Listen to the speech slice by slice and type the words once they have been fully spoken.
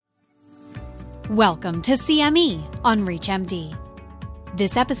Welcome to CME on ReachMD.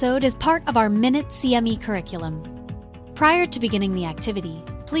 This episode is part of our Minute CME curriculum. Prior to beginning the activity,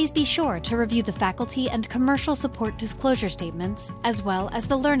 please be sure to review the faculty and commercial support disclosure statements as well as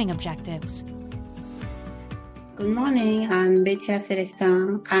the learning objectives. Good morning, I'm Bettia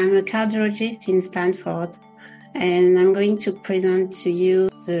Celestin. I'm a cardiologist in Stanford, and I'm going to present to you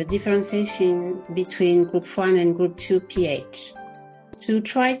the differentiation between Group 1 and Group 2 PH. To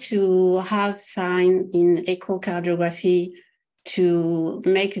try to have sign in echocardiography to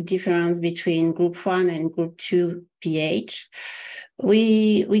make a difference between Group 1 and Group 2 PH,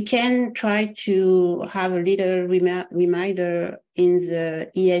 we can try to have a little reminder in the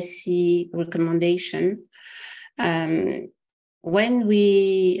ESC recommendation. When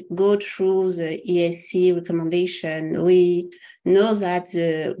we go through the ESC recommendation, we know that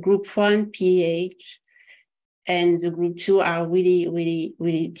the Group 1 PH and the Group 2 are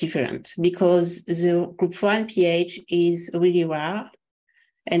really different, because the Group 1 PH is really rare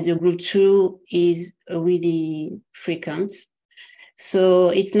and the Group 2 is really frequent. So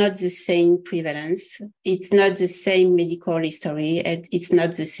it's not the same prevalence, it's not the same medical history, and it's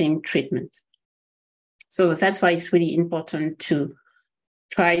not the same treatment. So that's why it's really important to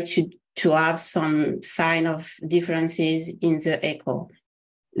try to have some sign of differences in the echo.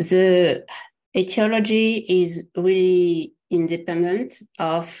 The etiology is really independent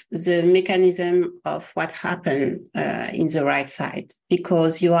of the mechanism of what happened in the right side,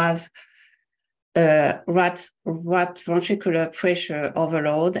 because you have right ventricular pressure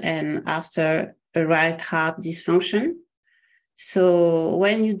overload and after a right heart dysfunction. So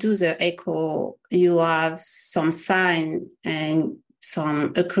when you do the echo, you have some sign and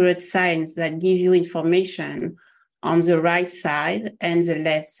some accurate signs that give you information on the right side and the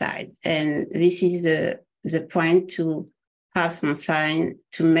left side. And this is the point to have some sign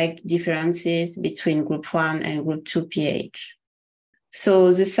to make differences between Group 1 and Group 2 PH.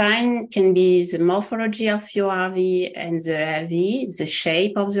 So the sign can be the morphology of your RV and the LV, the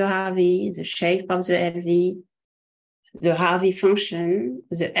shape of the RV, the shape of the LV, the RV function,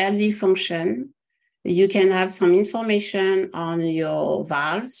 the LV function. You can have some information on your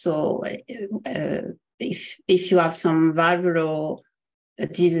valve. So if you have some valvular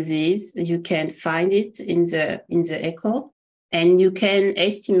disease, you can find it in the echo, and you can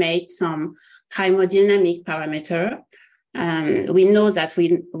estimate some hemodynamic parameter. We know that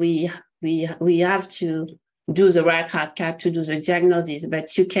we have to do the right heart cath to do the diagnosis,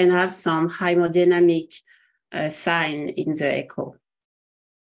 but you can have some hemodynamic sign in the echo,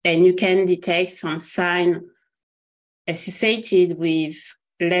 and you can detect some sign associated with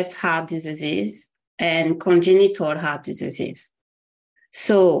left heart disease and congenital heart disease.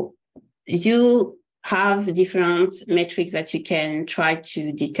 So you have different metrics that you can try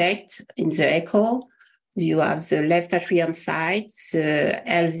to detect in the echo. You have the left atrium side, the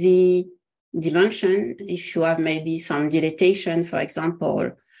LV dimension, if you have maybe some dilatation, for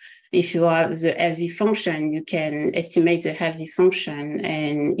example. If you have the LV function, you can estimate the LV function.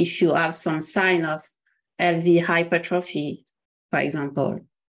 And if you have some sign of LV hypertrophy, for example.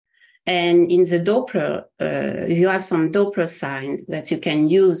 And in the Doppler, you have some Doppler signs that you can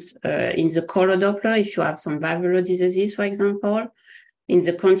use in the color Doppler if you have some valvular diseases, for example, in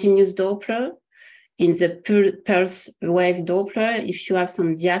the continuous Doppler, in the pulse wave Doppler, if you have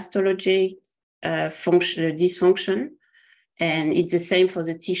some diastologic dysfunction. And it's the same for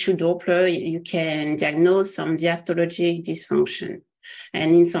the tissue Doppler. You can diagnose some diastologic dysfunction.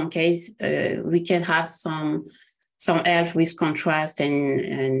 And in some case, we can have some ELF with contrast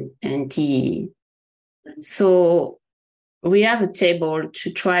and TE. So we have a table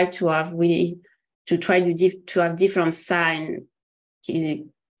to try to have to have different signs.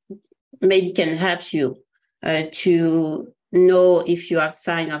 Maybe can help you to know if you have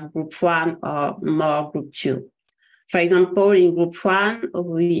sign of Group 1 or more Group 2. For example, in Group 1,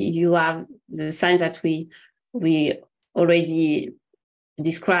 you have the signs that we already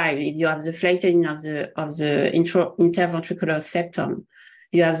described. If you have the flattening of the interventricular septum,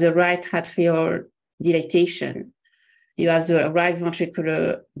 you have the right atrial dilatation, you have the right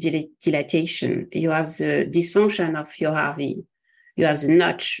ventricular dilatation, you have the dysfunction of your RV, you have the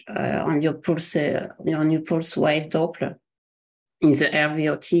notch on your pulse wave Doppler in the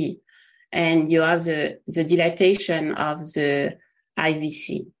RVOT, and you have the dilatation of the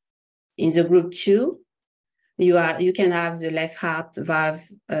IVC. In the Group 2, you can have the left heart valve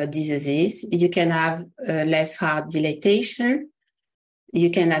disease. You can have left heart dilatation. You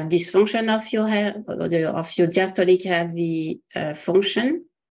can have dysfunction of your diastolic LV function,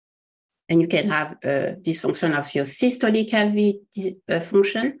 and you can have dysfunction of your systolic LV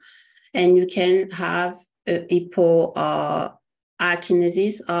function. and you can have a hypo or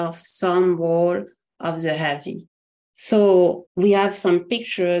akinesis of some wall of the LV. So we have some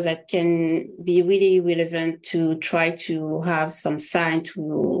pictures that can be really relevant to try to have some sign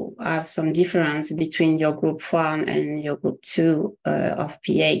to have some difference between your group 1 and your group 2 of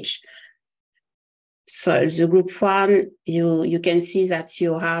pH. So the group 1, you can see that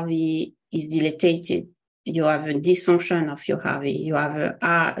your RV is dilated. You have a dysfunction of your RV. You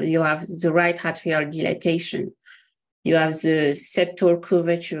have the right atrial dilatation. You have the septal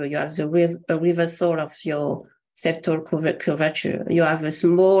curvature. You have the reversal of your septal curvature. You have a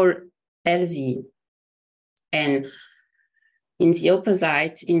small LV. And in the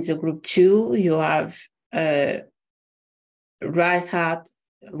opposite, in the group 2, you have a right heart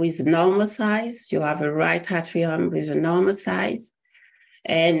with normal size. You have a right atrium with a normal size.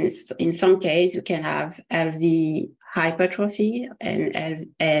 And in some cases, you can have LV hypertrophy and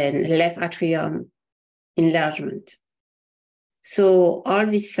left atrium enlargement. So all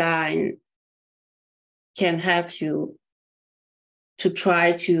these signs can help you to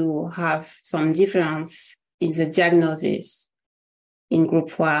try to have some difference in the diagnosis in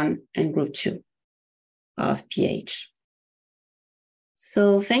group 1 and group 2 of pH.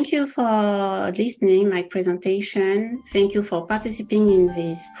 So thank you for listening my presentation. Thank you for participating in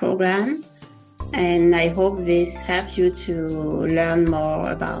this program. And I hope this helps you to learn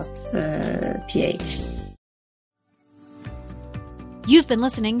more about pH. You've been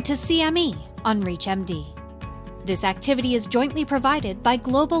listening to CME on ReachMD. This activity is jointly provided by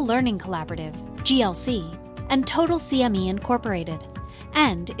Global Learning Collaborative, GLC, and Total CME Incorporated,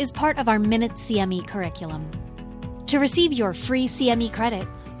 and is part of our Minute CME curriculum. To receive your free CME credit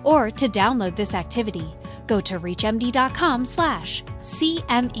or to download this activity, go to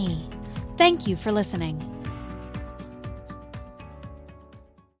reachmd.com/CME. Thank you for listening.